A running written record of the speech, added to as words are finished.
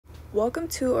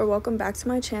Welcome back to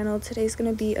my channel. Today's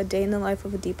gonna be a day in the life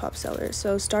of a Depop seller.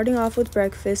 So starting off with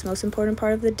breakfast, most important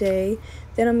part of the day.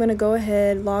 Then I'm gonna go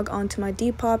ahead, log on to my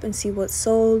Depop and see what's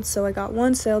sold. So I got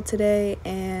one sale today,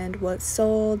 and what's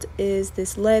sold is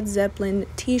this Led Zeppelin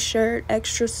t-shirt,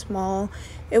 extra small.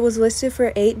 It was listed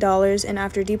for $8, and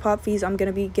after Depop fees, I'm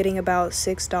gonna be getting about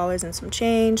 $6 and some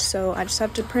change. So I just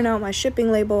have to print out my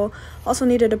shipping label. Also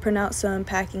needed to print out some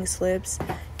packing slips,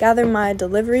 gather my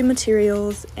delivery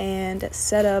materials, and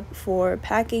set up for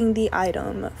packing the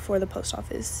item for the post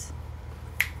office.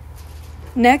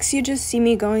 Next, you just see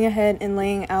me going ahead and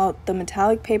laying out the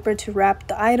metallic paper to wrap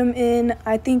the item in.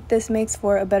 I think this makes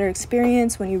for a better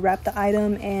experience when you wrap the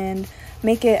item and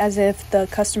make it as if the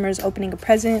customer is opening a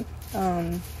present.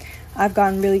 I've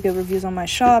gotten really good reviews on my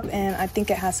shop, and I think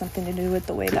it has something to do with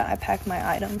the way that I pack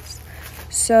my items.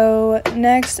 So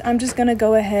next, I'm just gonna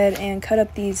go ahead and cut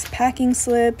up these packing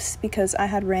slips because I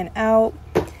had ran out.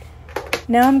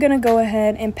 Now I'm gonna go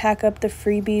ahead and pack up the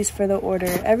freebies for the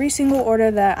order. Every single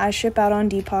order that I ship out on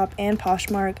Depop and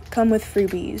Poshmark come with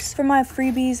freebies. For my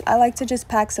freebies, I like to just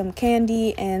pack some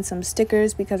candy and some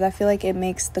stickers because I feel like it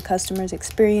makes the customer's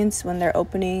experience when they're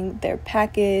opening their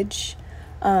package.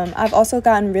 I've also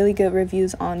gotten really good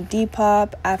reviews on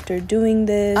Depop after doing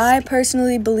this. I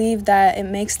personally believe that it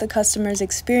makes the customer's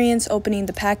experience opening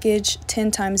the package 10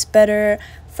 times better.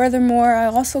 Furthermore, I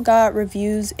also got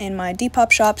reviews in my Depop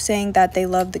shop saying that they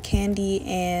love the candy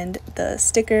and the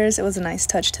stickers. It was a nice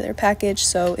touch to their package.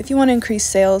 So if you want to increase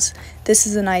sales, this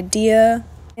is an idea.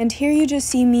 And here you just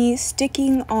see me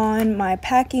sticking on my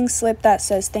packing slip that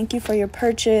says thank you for your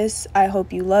purchase, I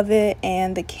hope you love it,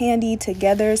 and the candy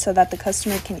together so that the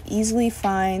customer can easily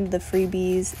find the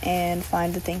freebies and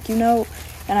find the thank you note.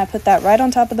 And I put that right on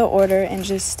top of the order and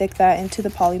just stick that into the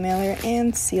poly mailer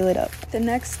and seal it up. The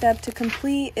next step to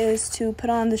complete is to put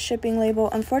on the shipping label.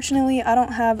 Unfortunately, I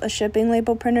don't have a shipping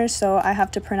label printer, so I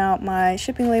have to print out my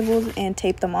shipping labels and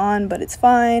tape them on, but it's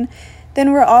fine.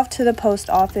 Then we're off to the post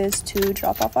office to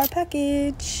drop off our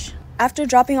package. After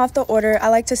dropping off the order, I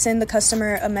like to send the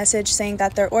customer a message saying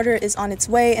that their order is on its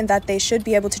way and that they should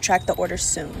be able to track the order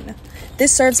soon.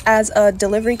 This serves as a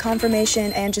delivery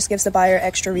confirmation and just gives the buyer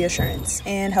extra reassurance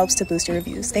and helps to boost your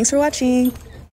reviews. Thanks for watching.